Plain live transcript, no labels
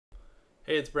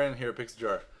Hey, it's Brandon here at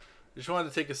Pixeljar. Just wanted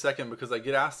to take a second because I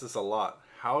get asked this a lot.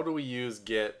 How do we use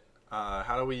Git?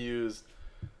 How do we use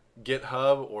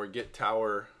GitHub or Git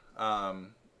Tower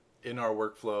in our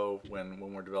workflow when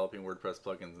we're developing WordPress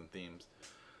plugins and themes?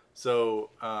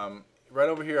 So right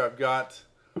over here, I've got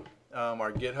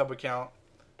our GitHub account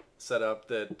set up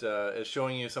that is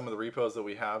showing you some of the repos that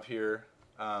we have here.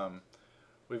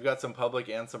 We've got some public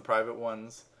and some private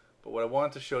ones. But what I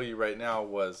wanted to show you right now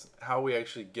was how we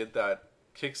actually get that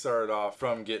kickstarted off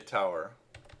from Git Tower.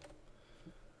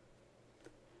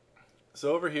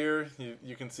 So over here,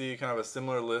 you can see kind of a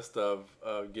similar list of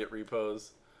Git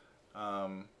repos.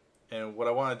 And what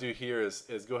I want to do here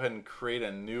is go ahead and create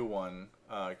a new one,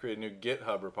 create a new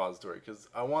GitHub repository, because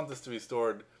I want this to be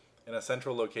stored in a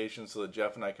central location so that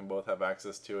Jeff and I can both have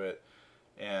access to it,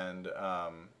 and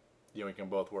we can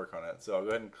both work on it. So I'll go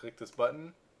ahead and click this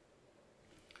button.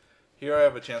 Here I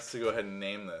have a chance to go ahead and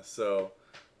name this. So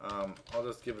I'll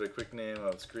just give it a quick name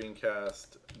of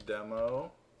Screencast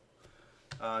Demo.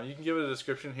 You can give it a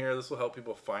description here. This will help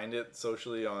people find it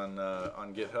socially on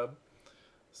GitHub.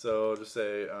 So just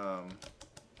say a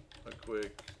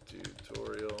quick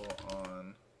tutorial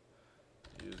on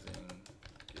using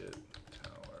Git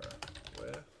Tower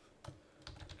with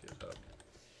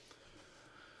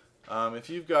GitHub.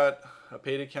 If you've got a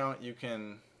paid account, you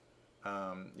can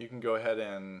go ahead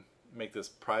and make this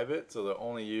private so that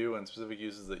only you and specific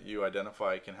uses that you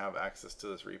identify can have access to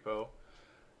this repo.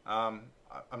 I'm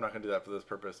not going to do that for this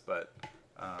purpose, but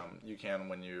you can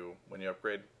when you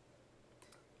upgrade.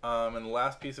 And the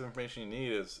last piece of information you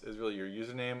need is really your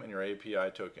username and your API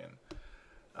token.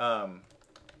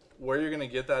 Where you're going to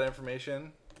get that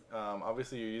information,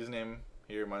 obviously your username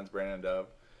here, mine's Brandon Dove,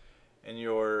 and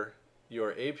your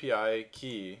API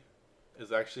key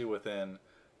is actually within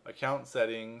account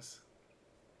settings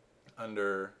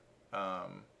under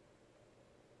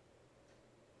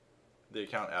the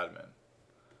account admin.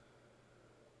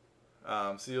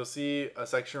 So you'll see a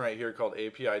section right here called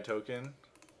API token.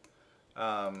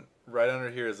 Right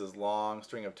under here is this long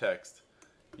string of text.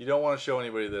 You don't want to show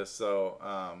anybody this, so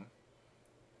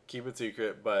keep it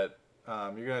secret, but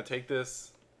you're going to take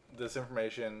this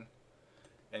information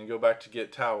and go back to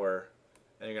Git Tower,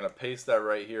 and you're going to paste that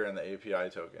right here in the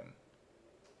API token.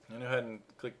 You go ahead and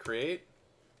click create.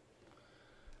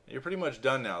 You're pretty much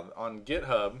done now. On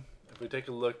GitHub, if we take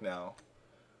a look now,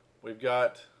 we've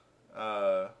got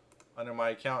under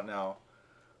my account now,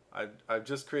 I've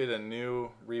just created a new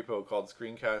repo called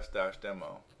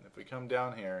Screencast-Demo. If we come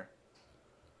down here,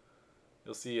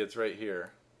 you'll see it's right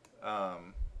here.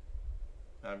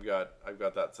 I've got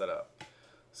that set up.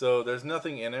 So there's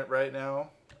nothing in it right now.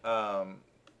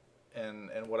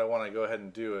 And what I want to go ahead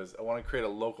and do is I want to create a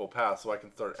local path so I can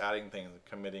start adding things and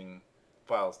committing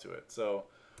files to it. So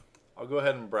I'll go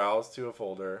ahead and browse to a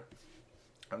folder.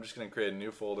 I'm just going to create a new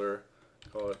folder,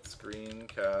 call it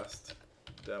Screencast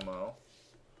Demo.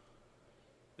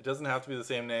 It doesn't have to be the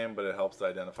same name, but it helps to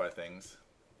identify things.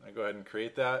 I go ahead and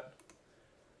create that,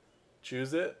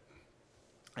 choose it,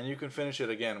 and you can finish it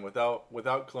again without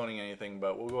cloning anything,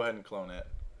 but we'll go ahead and clone it.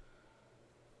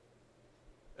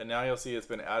 And now you'll see it's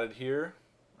been added here.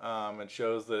 It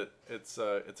shows that it's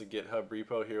a GitHub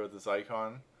repo here with this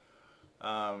icon.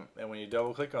 And when you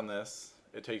double click on this,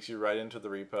 it takes you right into the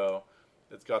repo.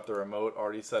 It's got the remote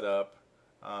already set up,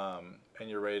 and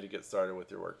you're ready to get started with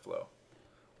your workflow.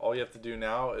 All you have to do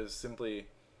now is simply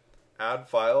add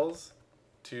files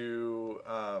to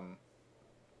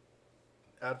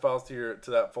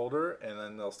that folder, and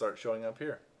then they'll start showing up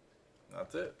here.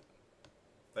 That's it.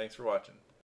 Thanks for watching.